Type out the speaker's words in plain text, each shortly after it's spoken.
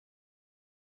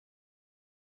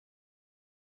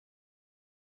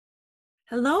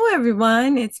Hello,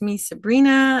 everyone. It's me,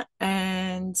 Sabrina,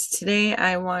 and today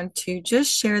I want to just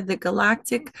share the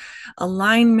galactic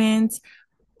alignment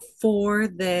for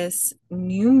this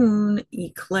new moon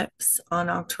eclipse on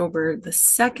October the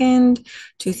 2nd,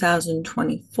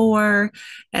 2024.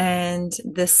 And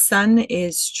the sun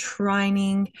is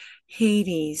trining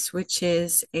Hyades, which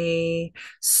is a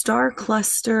star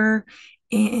cluster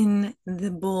in the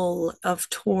bull of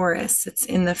Taurus. It's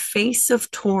in the face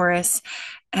of Taurus,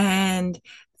 and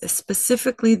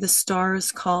specifically the star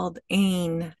is called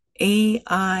Ain,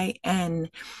 Ain.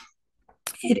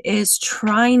 It is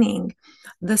trining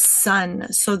the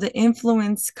sun. So the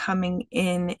influence coming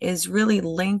in is really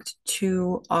linked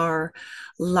to our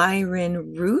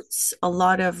Lyran roots. A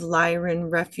lot of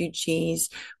Lyran refugees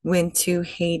went to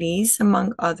Hades,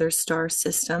 among other star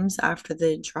systems, after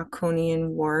the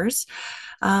Draconian Wars.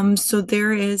 So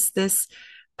there is this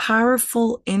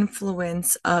powerful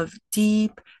influence of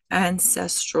deep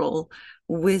ancestral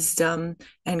wisdom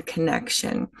and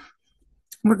connection.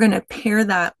 We're going to pair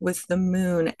that with the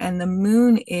moon, and the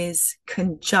moon is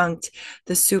conjunct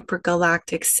the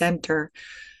supergalactic center.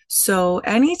 So,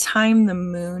 anytime the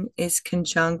moon is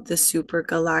conjunct the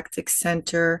supergalactic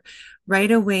center, right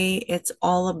away it's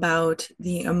all about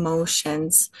the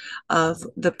emotions of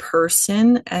the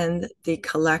person and the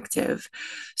collective.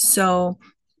 So,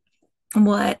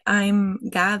 what I'm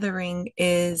gathering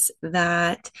is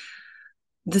that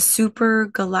the super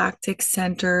galactic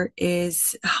center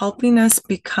is helping us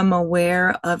become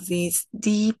aware of these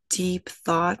deep, deep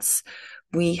thoughts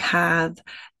we have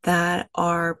that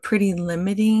are pretty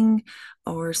limiting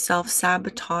or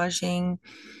self-sabotaging,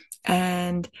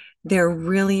 and they're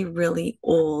really, really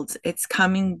old. It's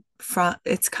coming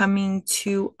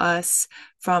to us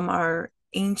from our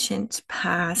ancient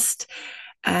past,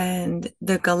 and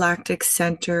the galactic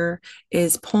center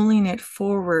is pulling it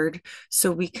forward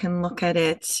so we can look at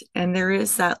it. And there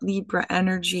is that Libra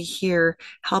energy here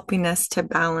helping us to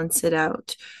balance it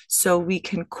out so we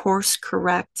can course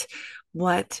correct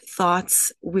what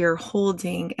thoughts we're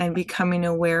holding and becoming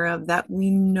aware of that we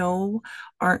know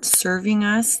aren't serving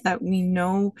us, that we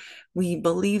know we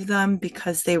believe them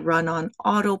because they run on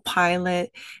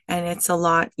autopilot, and it's a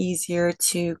lot easier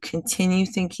to continue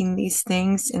thinking these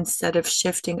things instead of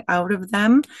shifting out of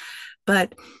them.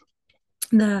 But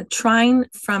the trine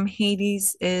from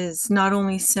Hades is not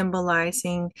only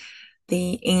symbolizing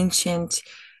the ancient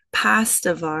past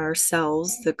of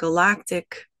ourselves, the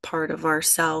galactic part of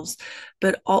ourselves,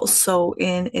 but also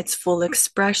in its full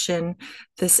expression,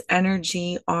 this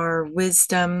energy are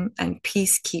wisdom and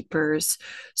peacekeepers.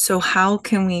 So, how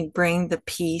can we bring the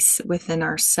peace within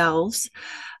ourselves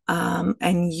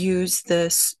and use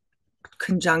this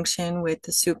conjunction with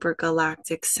the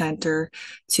supergalactic center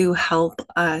to help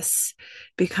us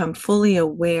become fully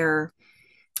aware,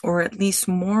 or at least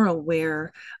more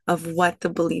aware, of what the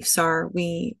beliefs are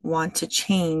we want to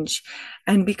change.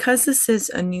 And because this is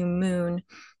a new moon,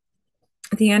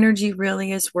 the energy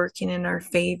really is working in our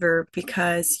favor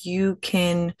because you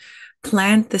can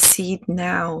plant the seed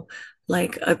now,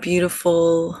 like a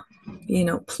beautiful,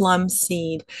 plum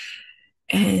seed,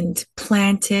 and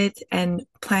plant it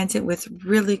with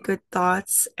really good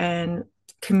thoughts, and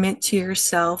commit to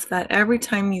yourself that every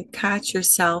time you catch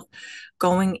yourself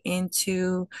going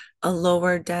into a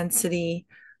lower density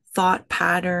thought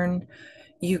pattern,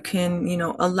 you can,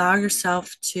 allow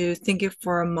yourself to think it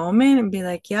for a moment and be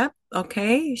like, yep,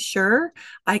 okay, sure,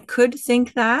 I could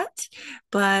think that,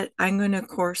 but I'm going to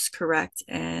course correct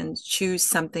and choose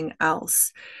something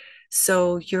else.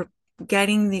 So you're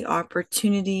getting the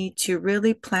opportunity to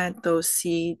really plant those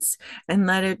seeds and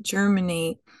let it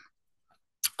germinate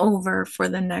over for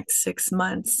the next 6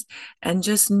 months, and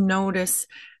just notice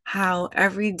how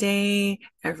every day,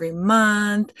 every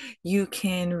month, you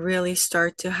can really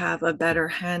start to have a better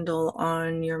handle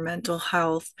on your mental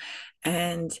health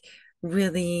and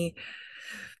really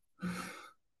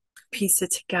piece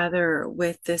it together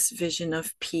with this vision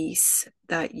of peace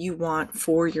that you want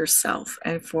for yourself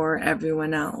and for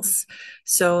everyone else.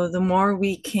 So, the more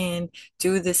we can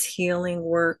do this healing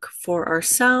work for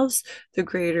ourselves, the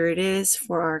greater it is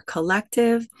for our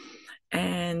collective.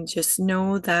 And just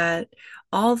know that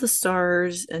all the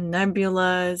stars and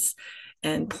nebulas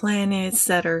and planets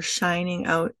that are shining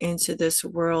out into this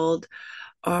world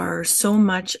are so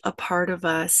much a part of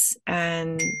us,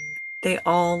 and they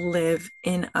all live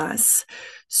in us.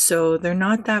 So they're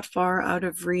not that far out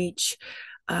of reach.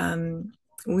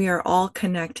 We are all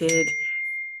connected.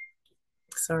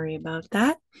 Sorry about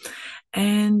that.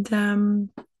 And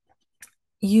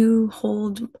you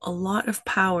hold a lot of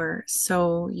power.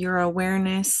 So your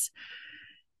awareness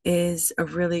is a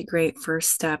really great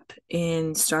first step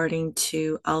in starting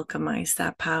to alchemize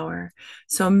that power.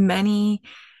 So many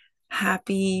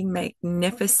happy,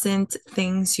 magnificent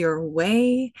things your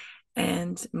way,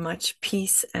 and much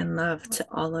peace and love to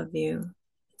all of you.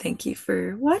 Thank you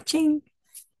for watching.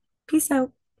 Peace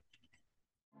out.